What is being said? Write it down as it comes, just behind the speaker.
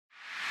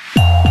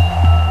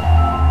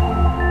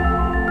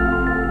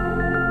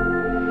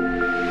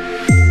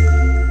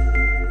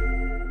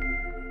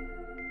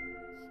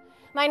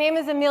name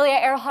is Amelia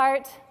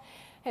Earhart.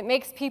 It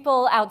makes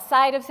people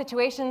outside of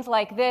situations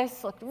like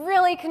this look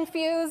really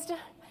confused.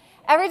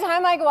 Every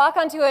time I walk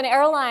onto an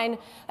airline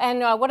and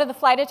one of the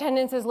flight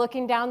attendants is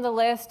looking down the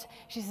list,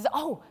 she says,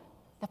 "Oh,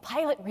 the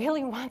pilot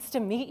really wants to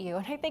meet you."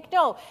 And I think,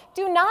 no,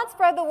 do not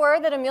spread the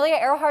word that Amelia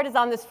Earhart is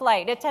on this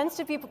flight. It tends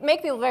to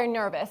make people very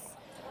nervous,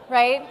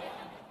 right?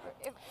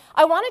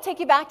 I want to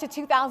take you back to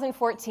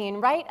 2014,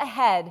 right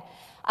ahead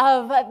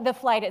of the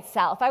flight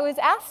itself. I was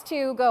asked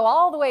to go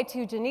all the way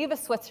to Geneva,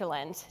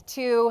 Switzerland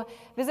to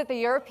visit the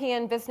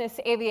European Business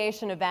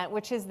Aviation event,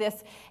 which is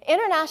this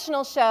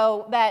international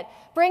show that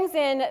brings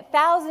in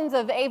thousands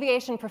of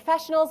aviation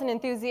professionals and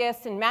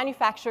enthusiasts and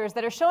manufacturers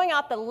that are showing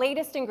off the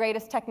latest and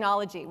greatest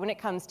technology when it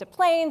comes to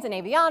planes and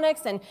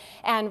avionics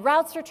and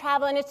routes for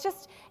travel, and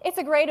it's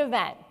a great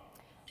event.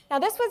 Now,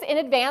 this was in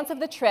advance of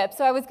the trip,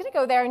 so I was going to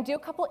go there and do a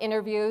couple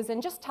interviews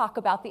and just talk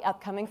about the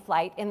upcoming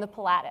flight in the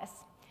Pilatus.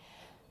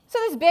 So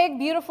this big,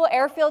 beautiful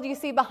airfield you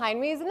see behind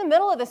me is in the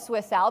middle of the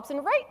Swiss Alps,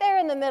 and right there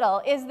in the middle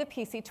is the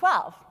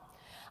PC-12.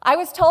 I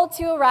was told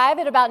to arrive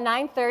at about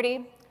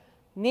 9:30,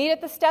 meet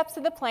at the steps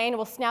of the plane,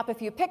 we'll snap a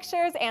few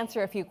pictures,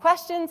 answer a few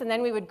questions, and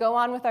then we would go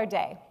on with our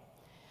day.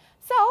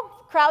 So,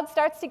 crowd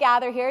starts to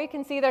gather here. You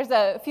can see there's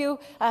a few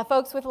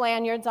folks with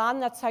lanyards on.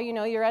 That's how you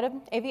know you're at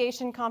an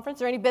aviation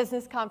conference or any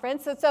business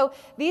conference. So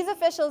these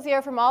officials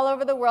here from all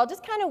over the world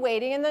just kind of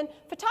waiting, and then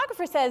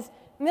photographer says,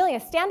 "Amelia,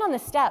 stand on the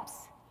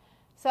steps."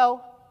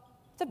 So,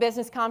 it's a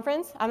business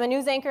conference. I'm a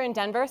news anchor in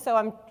Denver, so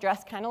I'm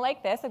dressed kind of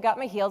like this. I've got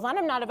my heels on.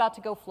 I'm not about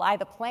to go fly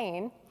the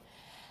plane.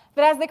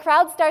 But as the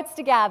crowd starts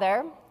to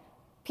gather,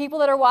 people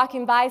that are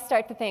walking by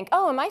start to think,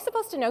 "Oh, am I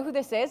supposed to know who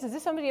this is? Is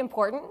this somebody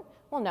important?"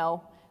 Well,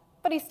 no.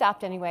 But he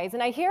stopped anyways,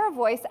 and I hear a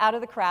voice out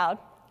of the crowd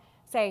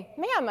say,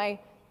 "Ma'am, I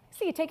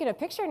see you taking a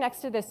picture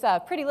next to this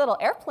pretty little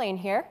airplane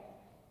here.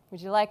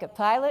 Would you like a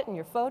pilot in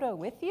your photo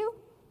with you?"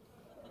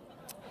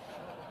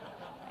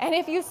 And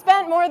if you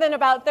spent more than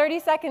about 30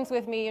 seconds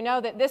with me, you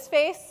know that this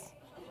face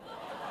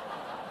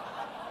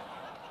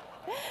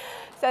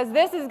says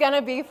this is going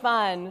to be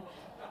fun.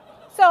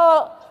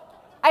 So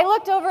I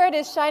looked over at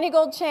his shiny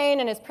gold chain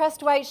and his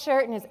pressed white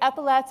shirt and his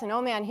epaulets, and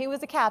oh man, he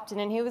was a captain,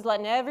 and he was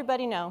letting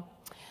everybody know.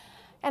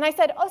 And I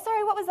said, "Oh,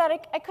 sorry, what was that?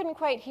 I couldn't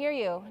quite hear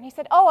you." And he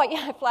said, "Oh,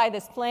 yeah, I fly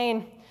this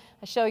plane.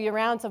 I show you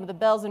around some of the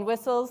bells and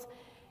whistles."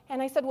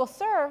 And I said, "Well,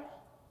 sir,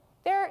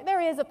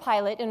 there is a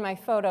pilot in my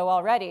photo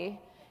already."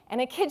 And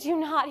I kid you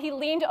not, he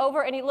leaned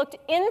over and he looked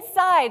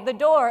inside the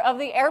door of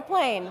the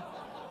airplane,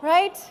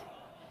 right?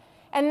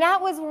 And that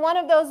was one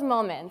of those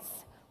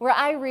moments where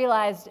I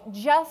realized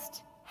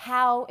just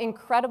how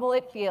incredible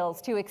it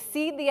feels to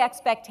exceed the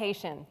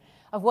expectation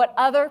of what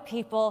other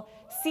people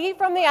see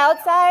from the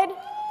outside,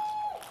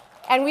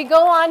 and we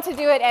go on to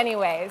do it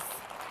anyways.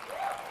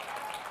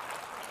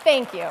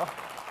 Thank you.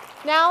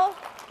 Now,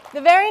 the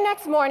very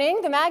next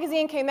morning, the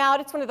magazine came out.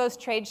 It's one of those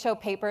trade show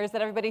papers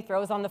that everybody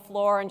throws on the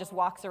floor and just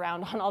walks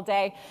around on all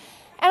day.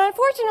 And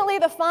unfortunately,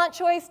 the font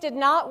choice did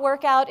not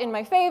work out in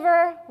my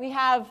favor. We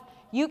have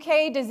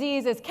UK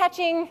disease is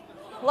catching,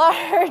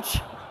 large.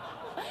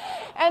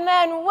 And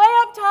then way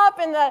up top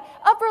in the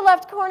upper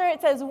left corner, it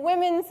says,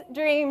 "Women's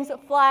dreams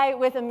fly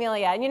with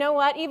Amelia." And you know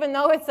what? Even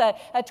though it's a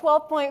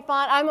 12-point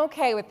font, I'm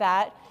okay with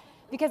that.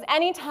 Because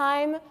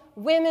anytime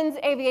women's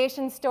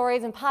aviation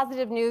stories and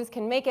positive news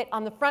can make it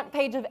on the front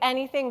page of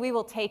anything, we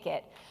will take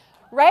it.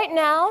 Right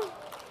now,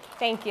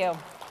 thank you.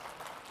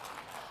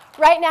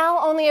 Right now,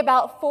 only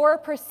about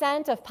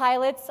 4% of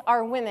pilots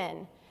are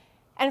women.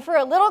 And for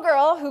a little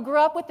girl who grew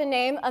up with the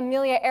name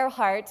Amelia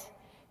Earhart,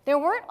 there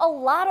weren't a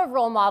lot of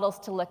role models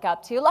to look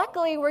up to.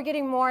 Luckily, we're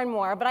getting more and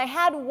more, but I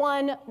had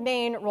one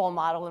main role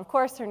model. And of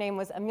course, her name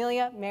was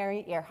Amelia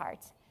Mary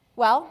Earhart.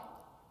 Well,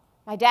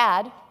 my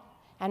dad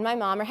and my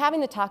mom are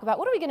having to talk about,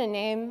 what are we going to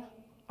name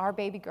our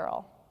baby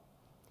girl?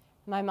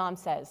 My mom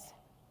says,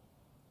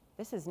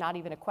 "This is not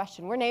even a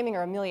question. We're naming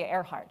her Amelia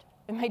Earhart."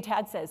 And my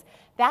dad says,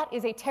 "That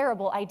is a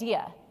terrible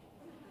idea."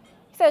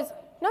 He says,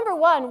 "Number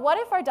one, what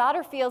if our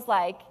daughter feels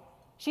like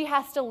she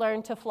has to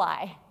learn to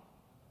fly?"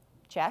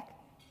 Check.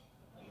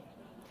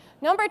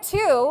 Number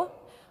two,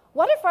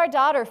 what if our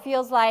daughter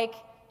feels like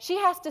she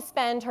has to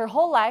spend her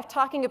whole life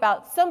talking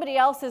about somebody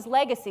else's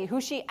legacy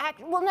who she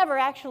will never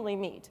actually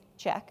meet?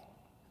 Check.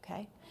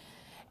 Okay.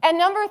 And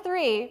number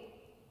three,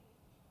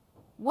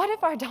 what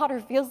if our daughter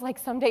feels like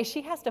someday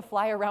she has to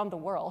fly around the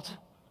world?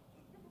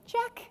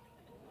 Check.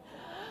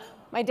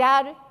 My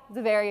dad is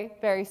a very,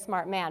 very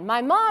smart man.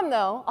 My mom,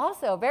 though,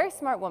 also a very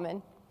smart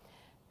woman,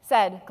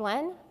 said,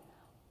 "Glenn,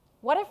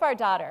 what if our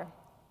daughter,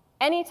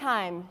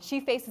 anytime she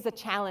faces a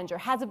challenge or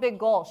has a big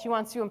goal she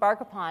wants to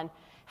embark upon,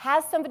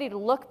 has somebody to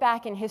look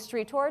back in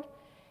history toward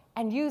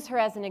and use her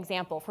as an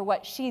example for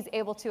what she's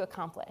able to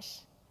accomplish?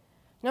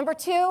 Number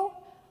two,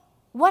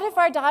 what if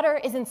our daughter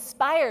is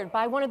inspired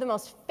by one of the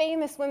most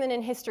famous women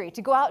in history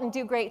to go out and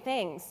do great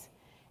things?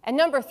 And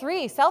number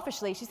three,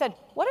 selfishly, she said,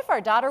 what if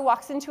our daughter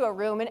walks into a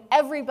room and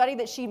everybody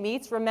that she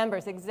meets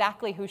remembers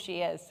exactly who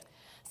she is?"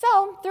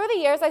 So through the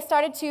years, I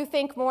started to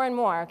think more and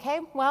more,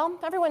 okay, well,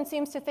 everyone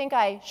seems to think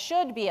I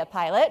should be a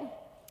pilot.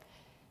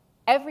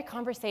 Every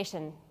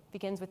conversation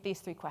begins with these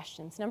 3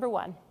 questions. Number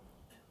 1,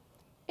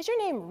 is your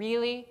name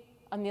really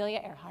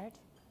Amelia Earhart?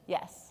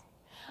 Yes.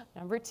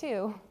 Number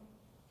 2,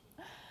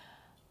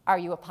 are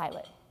you a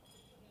pilot?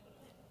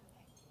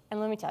 And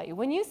let me tell you,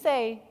 when you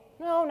say,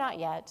 no, not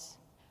yet,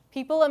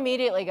 people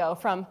immediately go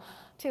from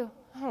to,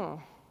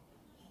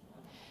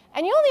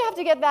 And you only have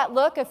to get that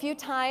look a few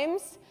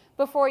times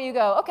before you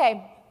go,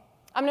 okay,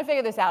 I'm going to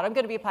figure this out. I'm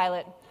going to be a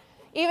pilot.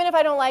 Even if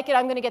I don't like it,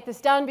 I'm going to get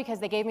this done because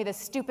they gave me this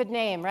stupid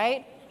name,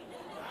 right?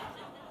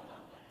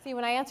 See,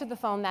 when I answered the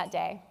phone that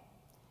day,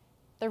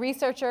 the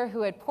researcher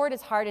who had poured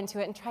his heart into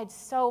it and tried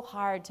so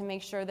hard to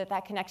make sure that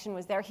that connection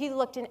was there, he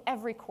looked in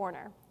every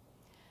corner.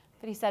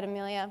 But he said,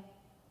 Amelia,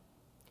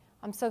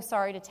 I'm so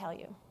sorry to tell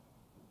you.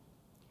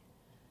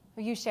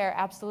 You share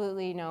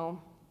absolutely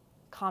no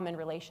common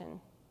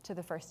relation to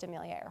the first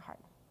Amelia Earhart.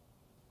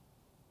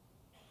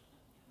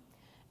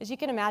 As you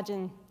can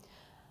imagine,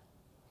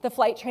 the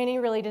flight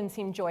training really didn't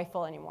seem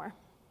joyful anymore.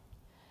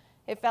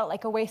 It felt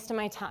like a waste of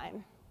my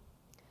time.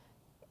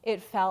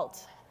 It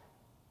felt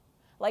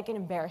like an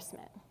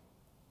embarrassment.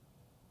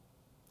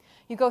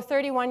 You go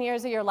 31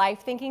 years of your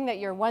life thinking that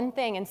you're one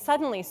thing, and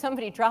suddenly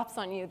somebody drops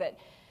on you that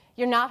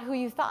you're not who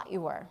you thought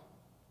you were.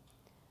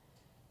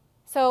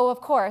 So,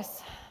 of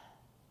course,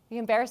 the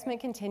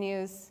embarrassment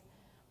continues.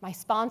 My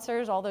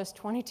sponsors, all those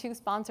 22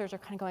 sponsors, are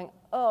kind of going,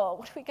 oh,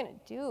 what are we going to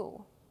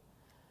do?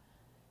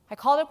 I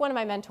called up one of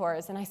my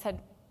mentors, and I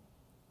said,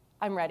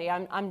 I'm ready.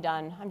 I'm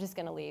done. I'm just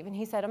going to leave. And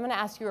he said, I'm going to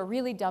ask you a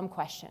really dumb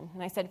question.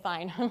 And I said,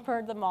 fine. I've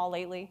heard them all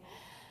lately.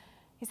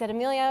 He said,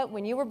 Amelia,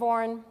 when you were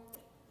born,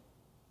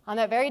 on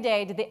that very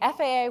day, did the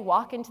FAA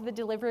walk into the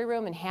delivery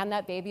room and hand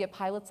that baby a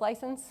pilot's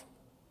license?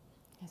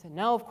 I said,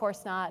 no, of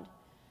course not.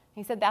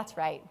 He said, that's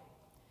right.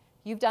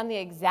 You've done the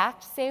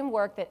exact same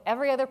work that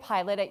every other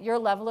pilot at your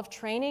level of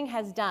training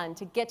has done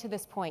to get to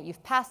this point.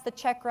 You've passed the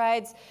check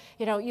rides.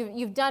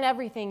 You've done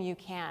everything you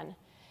can.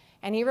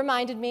 And he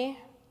reminded me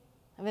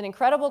of an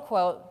incredible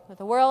quote, that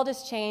the world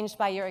is changed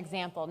by your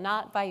example,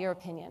 not by your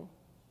opinion.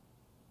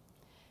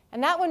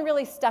 And that one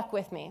really stuck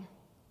with me.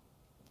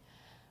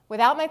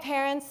 Without my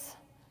parents,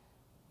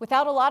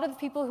 without a lot of the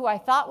people who I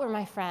thought were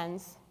my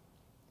friends,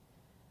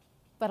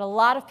 but a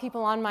lot of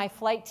people on my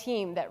flight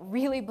team that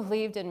really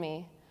believed in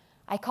me,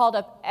 I called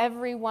up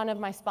every one of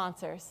my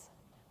sponsors.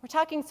 We're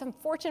talking some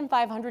Fortune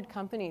 500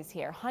 companies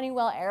here,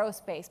 Honeywell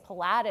Aerospace,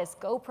 Pilatus,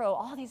 GoPro,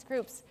 all these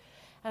groups.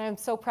 And I'm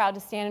so proud to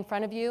stand in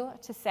front of you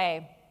to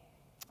say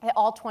that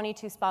all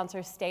 22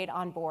 sponsors stayed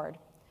on board.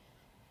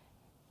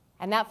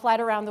 And that flight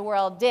around the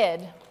world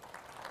did.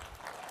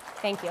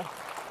 Thank you.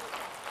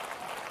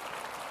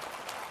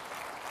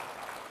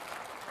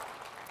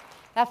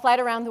 That flight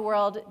around the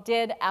world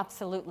did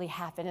absolutely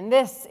happen. And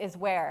this is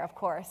where, of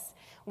course,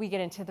 we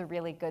get into the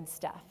really good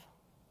stuff.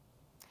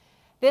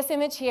 This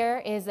image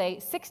here is a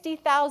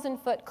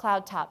 60,000-foot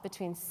cloud top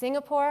between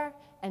Singapore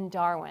and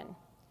Darwin.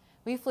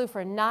 We flew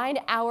for 9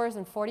 hours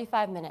and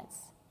 45 minutes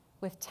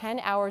with 10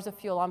 hours of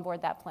fuel on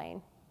board that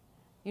plane.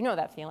 You know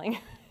that feeling.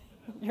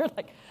 You're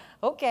like,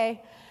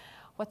 okay,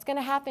 what's going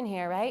to happen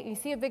here, right? You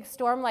see a big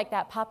storm like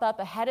that pop up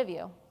ahead of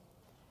you.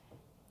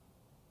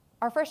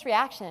 Our first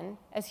reaction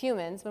as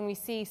humans when we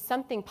see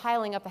something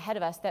piling up ahead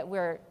of us that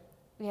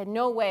we had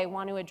no way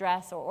want to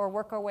address or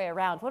work our way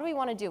around, what do we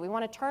want to do? We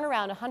want to turn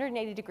around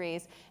 180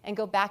 degrees and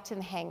go back to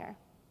the hangar.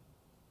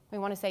 We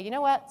want to say, you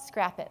know what,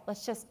 scrap it.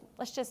 Let's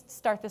just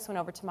start this one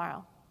over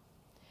tomorrow.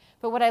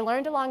 But what I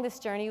learned along this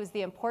journey was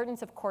the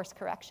importance of course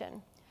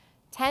correction.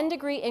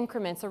 10-degree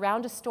increments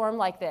around a storm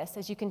like this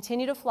as you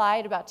continue to fly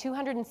at about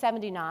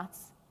 270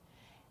 knots.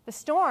 The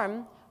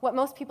storm, what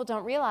most people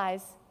don't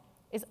realize,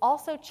 is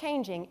also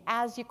changing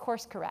as you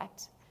course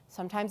correct.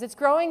 Sometimes it's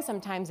growing,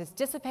 sometimes it's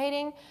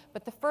dissipating,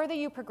 but the further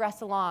you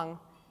progress along,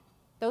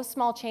 those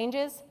small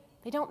changes,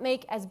 they don't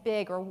make as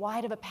big or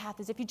wide of a path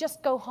as if you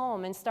just go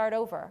home and start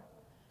over.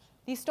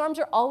 These storms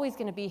are always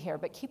going to be here,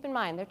 but keep in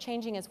mind, they're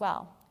changing as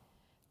well.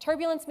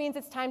 Turbulence means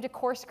it's time to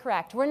course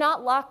correct. We're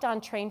not locked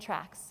on train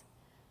tracks.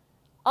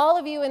 All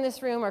of you in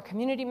this room are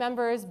community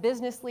members,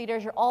 business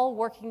leaders, you're all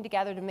working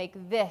together to make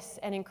this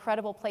an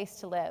incredible place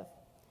to live.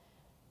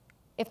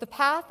 If the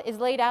path is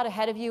laid out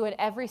ahead of you and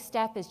every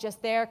step is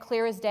just there,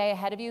 clear as day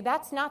ahead of you,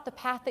 that's not the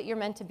path that you're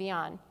meant to be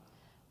on.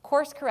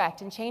 Course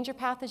correct and change your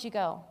path as you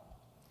go.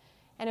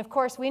 And of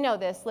course, we know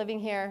this, living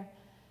here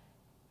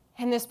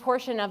in this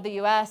portion of the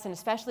US, and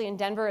especially in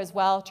Denver as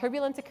well,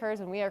 turbulence occurs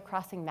when we are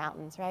crossing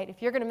mountains, right?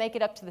 If you're going to make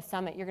it up to the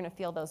summit, you're going to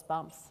feel those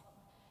bumps.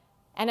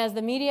 And as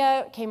the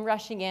media came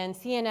rushing in,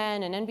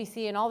 CNN and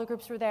NBC and all the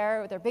groups were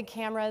there with their big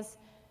cameras,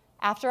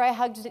 after I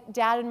hugged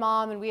Dad and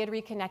Mom and we had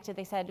reconnected,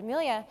 they said,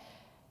 Amelia,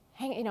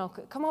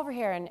 come over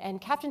here.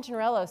 And Captain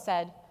Tenorello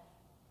said,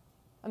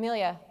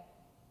 Amelia,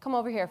 come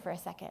over here for a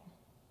second.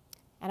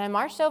 And I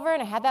marched over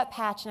and I had that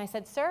patch and I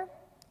said, sir,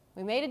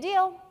 we made a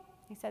deal.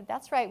 He said,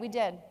 that's right, we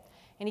did.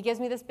 And he gives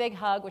me this big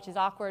hug, which is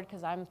awkward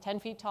because I'm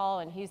 10 feet tall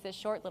and he's this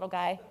short little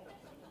guy.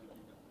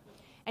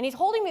 And he's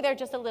holding me there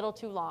just a little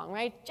too long,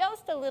 right?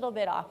 Just a little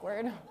bit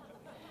awkward.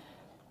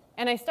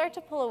 And I start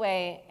to pull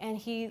away and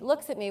he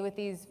looks at me with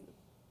these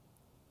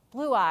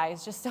blue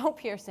eyes, just so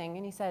piercing,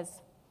 and he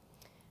says,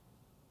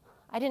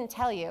 I didn't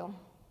tell you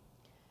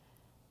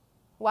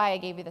why I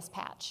gave you this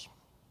patch.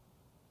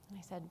 And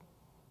I said,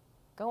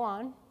 go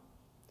on.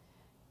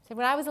 I said,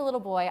 when I was a little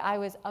boy, I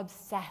was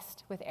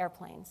obsessed with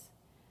airplanes.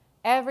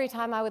 Every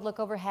time I would look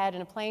overhead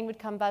and a plane would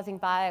come buzzing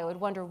by, I would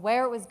wonder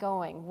where it was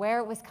going, where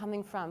it was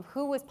coming from,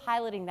 who was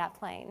piloting that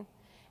plane,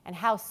 and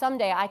how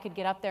someday I could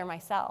get up there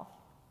myself.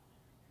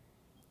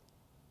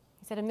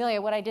 He said,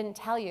 Amelia, what I didn't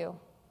tell you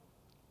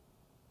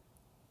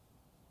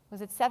was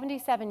that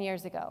 77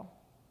 years ago,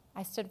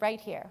 I stood right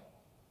here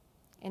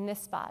in this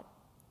spot,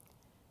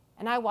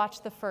 and I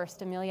watched the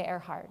first Amelia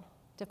Earhart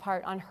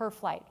depart on her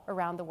flight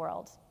around the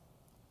world,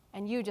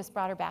 and you just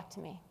brought her back to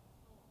me.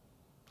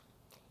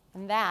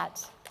 And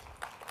that,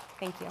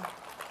 thank you.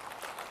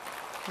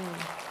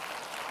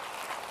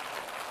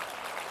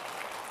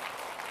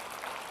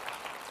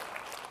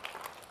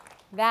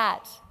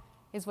 That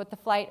is what the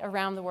flight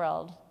around the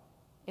world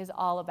is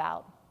all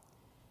about.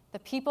 The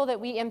people that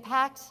we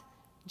impact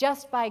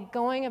just by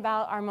going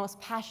about our most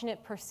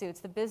passionate pursuits,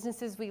 the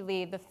businesses we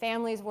lead, the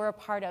families we're a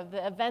part of,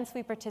 the events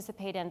we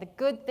participate in, the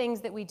good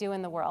things that we do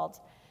in the world.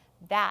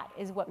 That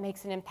is what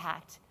makes an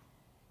impact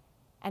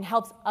and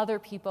helps other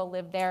people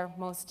live their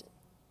most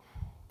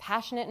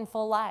passionate and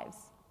full lives.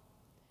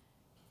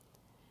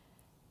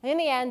 And in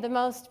the end, the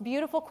most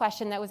beautiful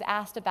question that was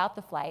asked about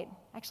the flight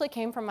actually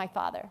came from my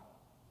father.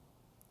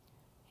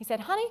 He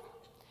said, honey,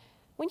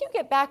 when you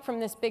get back from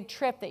this big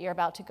trip that you're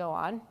about to go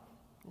on,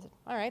 I said,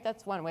 all right,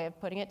 that's one way of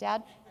putting it,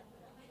 Dad.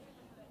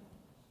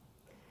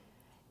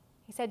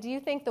 He said, do you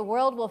think the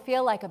world will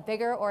feel like a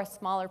bigger or a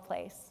smaller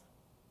place?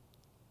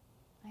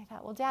 I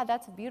thought, well, Dad,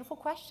 that's a beautiful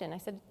question. I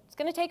said, it's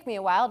going to take me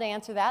a while to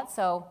answer that,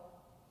 so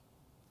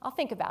I'll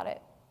think about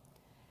it.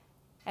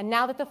 And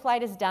now that the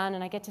flight is done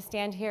and I get to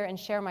stand here and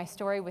share my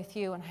story with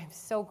you, and I'm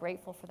so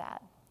grateful for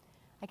that,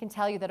 I can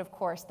tell you that, of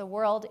course, the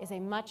world is a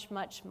much,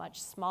 much,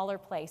 much smaller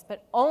place,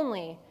 but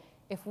only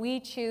if we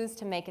choose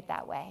to make it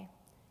that way.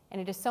 And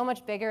it is so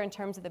much bigger in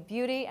terms of the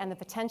beauty and the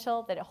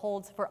potential that it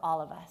holds for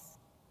all of us.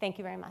 Thank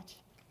you very much.